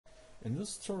In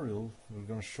this tutorial, we're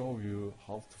going to show you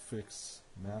how to fix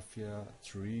Mafia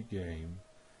 3 game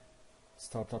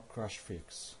startup crash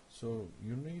fix. So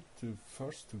you need to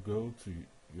first go to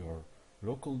your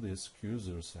local disk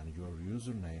users and your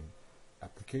username,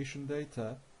 application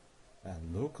data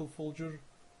and local folder,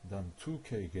 then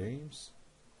 2K games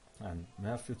and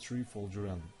Mafia 3 folder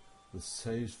and the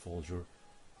saves folder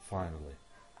finally.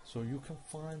 So you can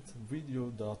find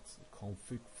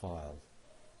video.config file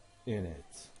in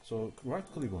it. So right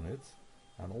click on it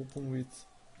and open with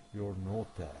your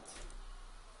notepad.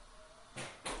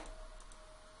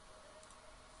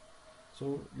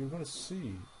 So you're going to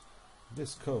see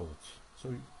this code. So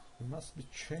you must be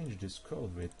change this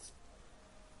code with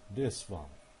this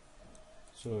one.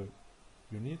 So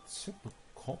you need simply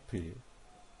copy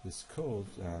this code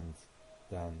and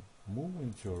then move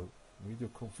into your video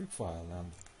config file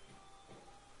and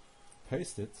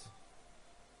paste it,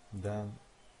 then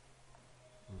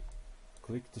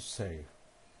click to save.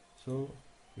 So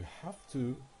you have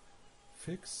to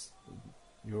fix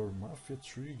your Mafia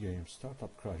 3 game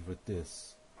startup crash with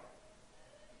this.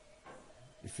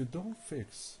 If you don't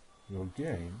fix your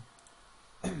game,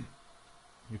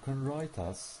 you can write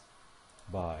us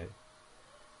by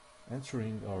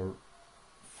entering our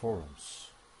forums.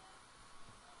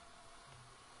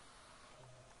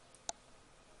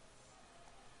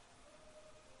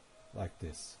 Like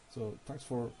this. So thanks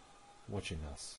for watching us.